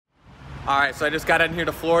All right, so I just got in here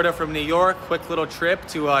to Florida from New York. Quick little trip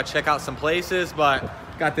to check out some places, but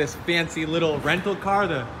got this fancy little rental car,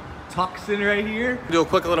 the Tucson right here. Do a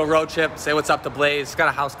quick little road trip, say what's up to Blaze. He's got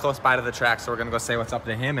a house close by to the track, so we're gonna go say what's up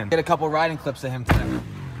to him and get a couple riding clips of him today.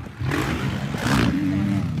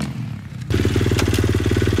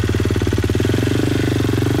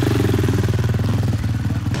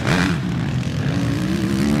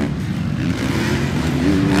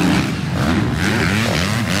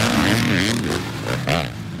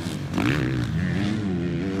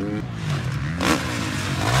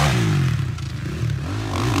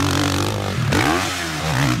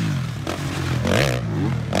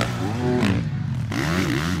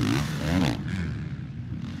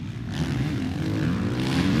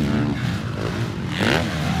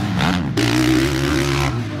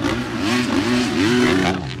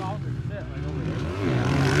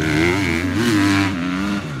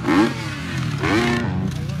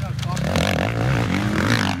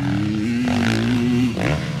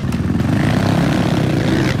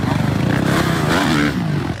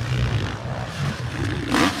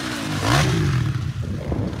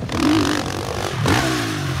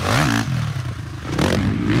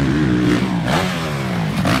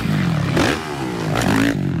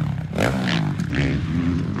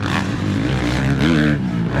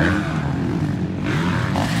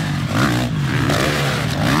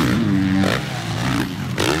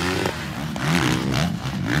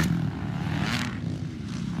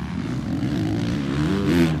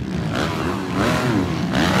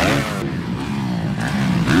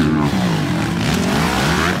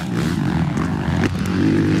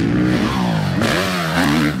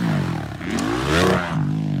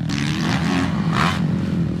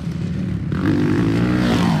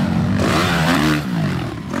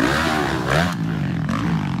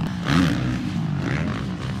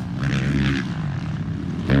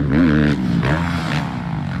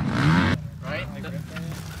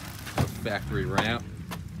 Factory ramp,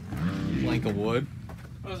 plank of wood.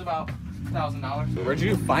 It was about $1,000. Where'd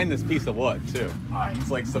you find this piece of wood too? It's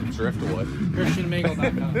like some driftwood.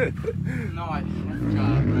 ChristianMingle.com. No, I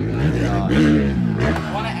forgot where I got it.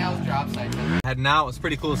 One of Al's job sites. Heading out. It was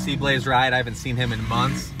pretty cool to see Blaze ride. I haven't seen him in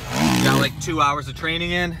months. Got like 2 hours of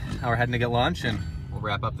training in. Now we're heading to get lunch and we'll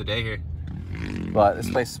wrap up the day here. But this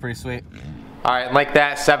place is pretty sweet. All right, like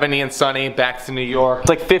that, 70 and sunny, back to New York. It's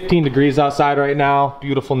like 15 degrees outside right now.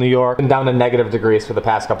 Beautiful New York. Been down to negative degrees for the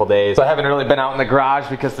past couple days. So I haven't really been out in the garage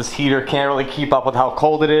because this heater can't really keep up with how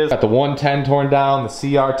cold it is. Got the 110 torn down, the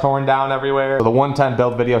CR torn down everywhere. So the 110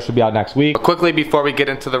 build video should be out next week. But quickly, before we get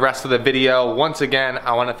into the rest of the video, once again,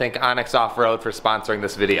 I wanna thank Onyx Off-Road for sponsoring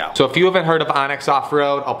this video. So if you haven't heard of Onyx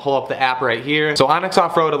Off-Road, I'll pull up the app right here. So Onyx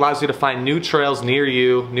Off-Road allows you to find new trails near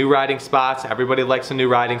you, new riding spots. Everybody likes a new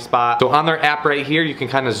riding spot. So on their app right here, you can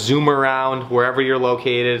kind of zoom around wherever you're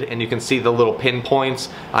located and you can see the little pinpoints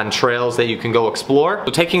on trails that you can go explore.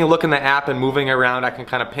 So taking a look in the app and moving around, I can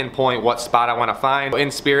kind of pinpoint what spot I want to find.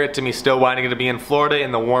 In spirit to me still wanting to be in Florida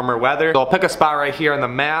in the warmer weather. So I'll pick a spot right here on the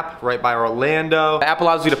map, right by Orlando. The app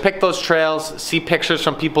allows you to pick those trails, see pictures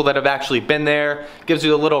from people that have actually been there, gives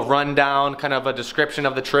you a little rundown, kind of a description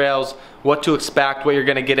of the trails, what to expect, what you're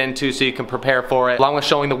gonna get into so you can prepare for it, along with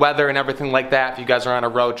showing the weather and everything like that if you guys are on a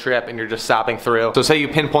road trip and you're just stopping through. So say you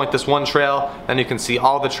pinpoint this one trail, then you can see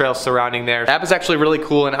all the trails surrounding there. The app is actually really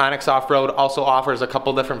cool, and Onyx Off-Road also offers a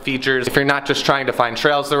couple different features if you're not just trying to find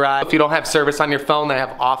trails to ride. If you don't have service on your phone, they have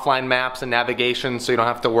offline maps and navigation, so you don't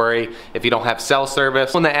have to worry if you don't have cell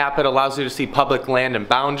service. On the app, it allows you to see public land and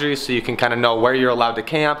boundaries, so you can kind of know where you're allowed to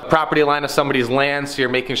camp. Property line of somebody's land, so you're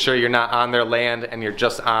making sure you're not on their land and you're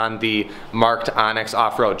just on the marked Onyx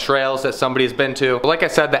Off-Road trails that somebody's been to. But like I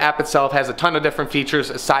said, the app itself has a ton of different features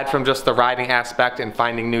aside from just the riding aspect and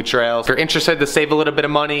finding new trails. If you're interested to save a little bit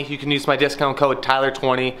of money, you can use my discount code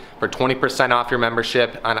Tyler20 for 20% off your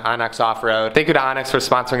membership on Onyx Off-Road. Thank you to Onyx for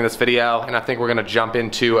sponsoring this video, and I think we're gonna jump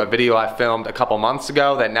into a video I filmed a couple months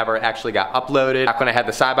ago that never actually got uploaded. Back when I had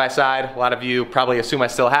the side-by-side, a lot of you probably assume I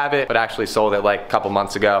still have it, but I actually sold it like a couple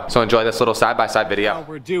months ago. So enjoy this little side-by-side video.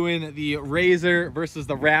 We're doing the Razor versus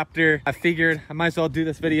the Raptor. I figured I might as well do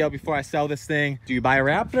this video before I sell this thing. Do you buy a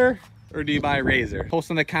Raptor or do you buy a Razor? Post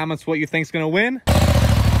in the comments what you think's gonna win.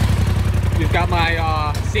 We've got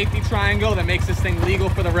my safety triangle that makes this thing legal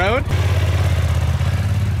for the road.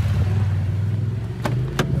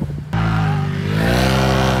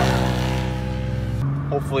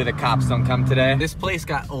 Hopefully the cops don't come today. This place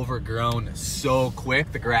got overgrown so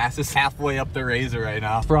quick. The grass is halfway up the Razor right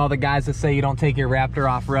now. For all the guys that say you don't take your Raptor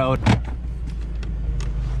off-road.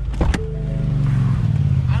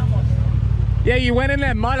 Yeah, you went in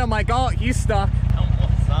that mud. I'm like, oh, he's stuck.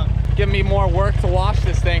 Give me more work to wash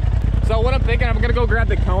this thing. So thinking I'm gonna go grab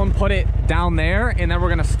the cone, put it down there, and then we're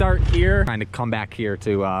gonna start here, trying to come back here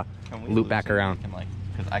to loop back around.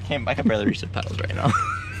 Because I can barely reach the pedals right now.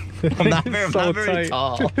 I'm not very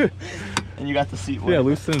tall. And you got the seat way. Yeah,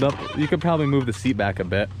 loosen it up. You could probably move the seat back a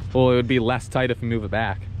bit. Well, it would be less tight if you move it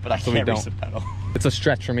back. But I can't reach the pedal. It's a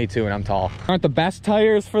stretch for me too, and I'm tall. Aren't the best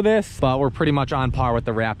tires for this, but we're pretty much on par with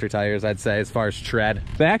the Raptor tires, I'd say, as far as tread.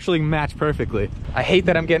 They actually match perfectly. I hate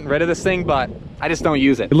that I'm getting rid of this thing, but I just don't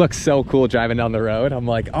use it. It looks so cool driving down the road. I'm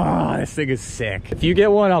like, oh, this thing is sick. If you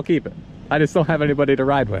get one, I'll keep it. I just don't have anybody to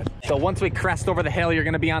ride with. So once we crest over the hill, you're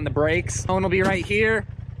gonna be on the brakes. Phone will be right here,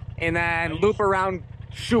 and then loop around,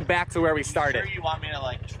 shoot back to where we started. Sure you want me to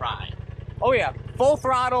like try? Oh yeah, full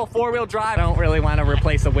throttle, 4-wheel drive. I don't really want to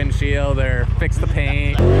replace a windshield or fix the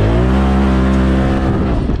paint.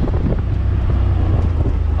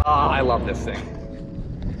 Oh, I love this thing.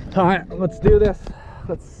 All right, let's do this.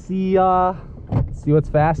 Let's see what's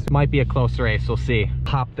fast. Might be a close race, we'll see.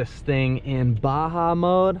 Hop this thing in Baja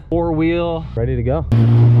mode, 4-wheel, ready to go.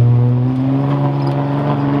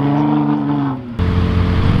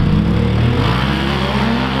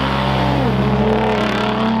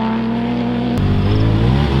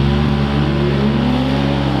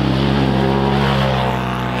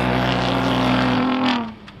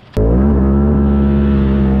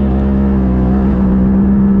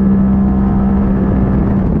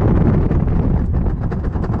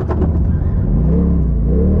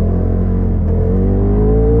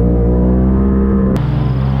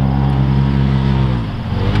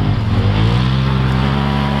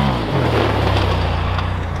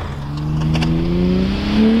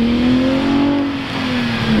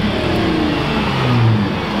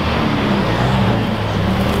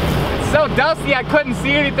 Dusty, I couldn't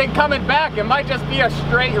see anything coming back. It might just be a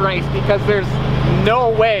straight race because there's no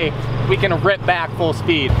way we can rip back full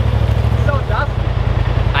speed. It's so dusty.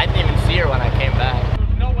 I didn't even see her when I came back.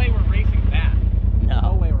 There's no way we're racing back.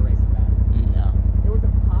 No way we're racing back. No. It was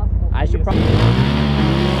impossible. I should probably...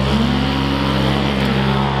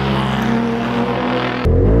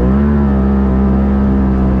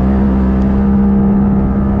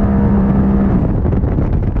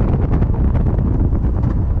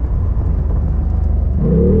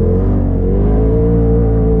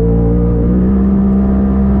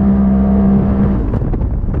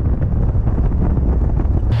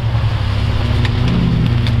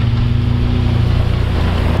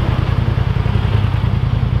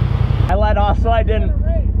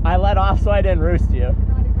 I let off so I didn't roost you.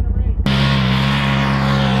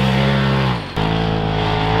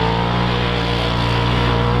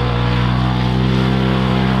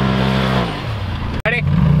 Ready?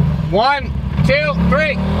 1, 2,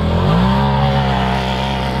 3.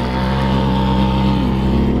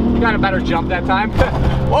 Got a better jump that time.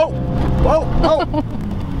 Whoa! Whoa! Whoa!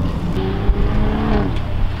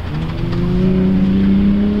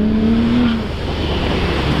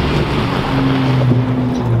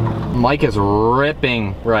 Mike is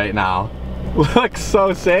ripping right now. Looks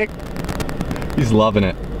so sick. He's loving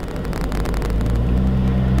it.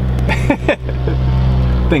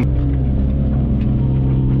 Think.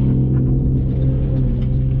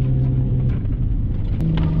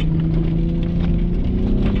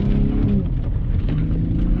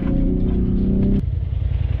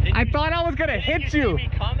 I thought I was gonna hit you.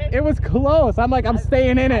 It was close. I'm like, I'm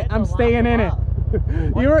staying in it. I'm staying in it.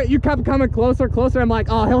 You kept coming closer. I'm like,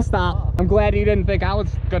 oh, he'll stop. I'm glad you didn't think I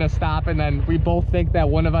was gonna stop, and then we both think that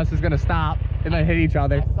one of us is gonna stop and then hit each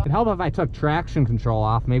other. It'd help if I took traction control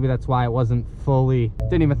off. Maybe that's why it wasn't fully.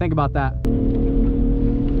 Didn't even think about that.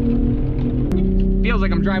 Feels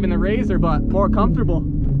like I'm driving the Razor, but more comfortable.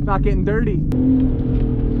 Not getting dirty.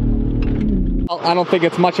 Well, I don't think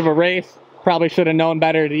it's much of a race. Probably should have known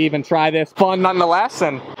better to even try this. Fun nonetheless,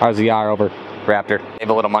 and RZR over Raptor. Save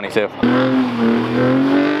a little money too.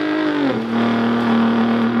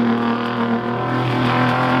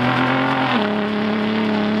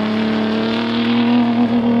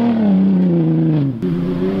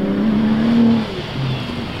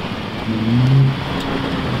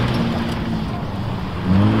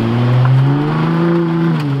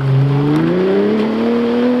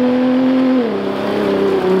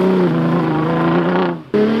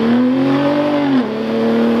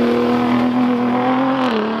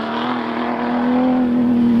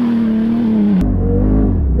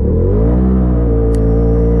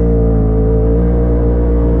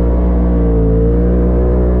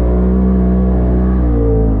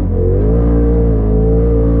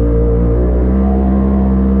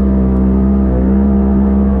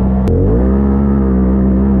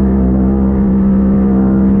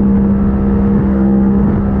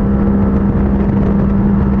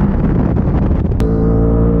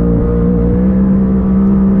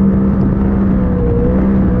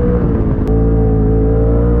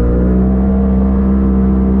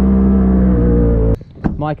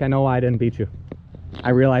 Mike, I know why I didn't beat you.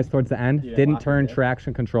 I realized towards the end, didn't turn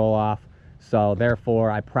traction control off. So therefore,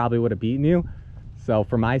 I probably would have beaten you. So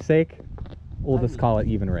for my sake, we'll just call it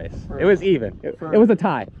even race. It was even. It was a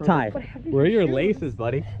tie. Where are your laces,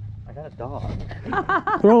 buddy? I got a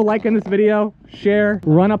dog. Throw a like in this video, share,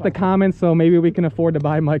 run up the comments so maybe we can afford to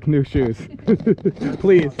buy Mike new shoes.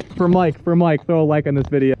 Please, for Mike, throw a like on this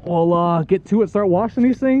video. We'll get to it, start washing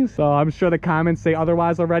these things. So I'm sure the comments say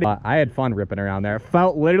otherwise already. I had fun ripping around there. It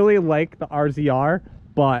felt literally like the RZR,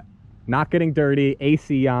 but not getting dirty,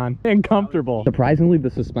 AC on, and comfortable. Surprisingly, the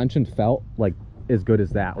suspension felt like as good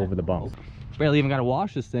as that over the bumps. Barely even got to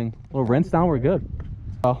wash this thing. A little rinse down, we're good.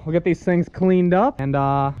 We'll get these things cleaned up and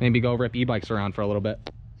maybe go rip e-bikes around for a little bit.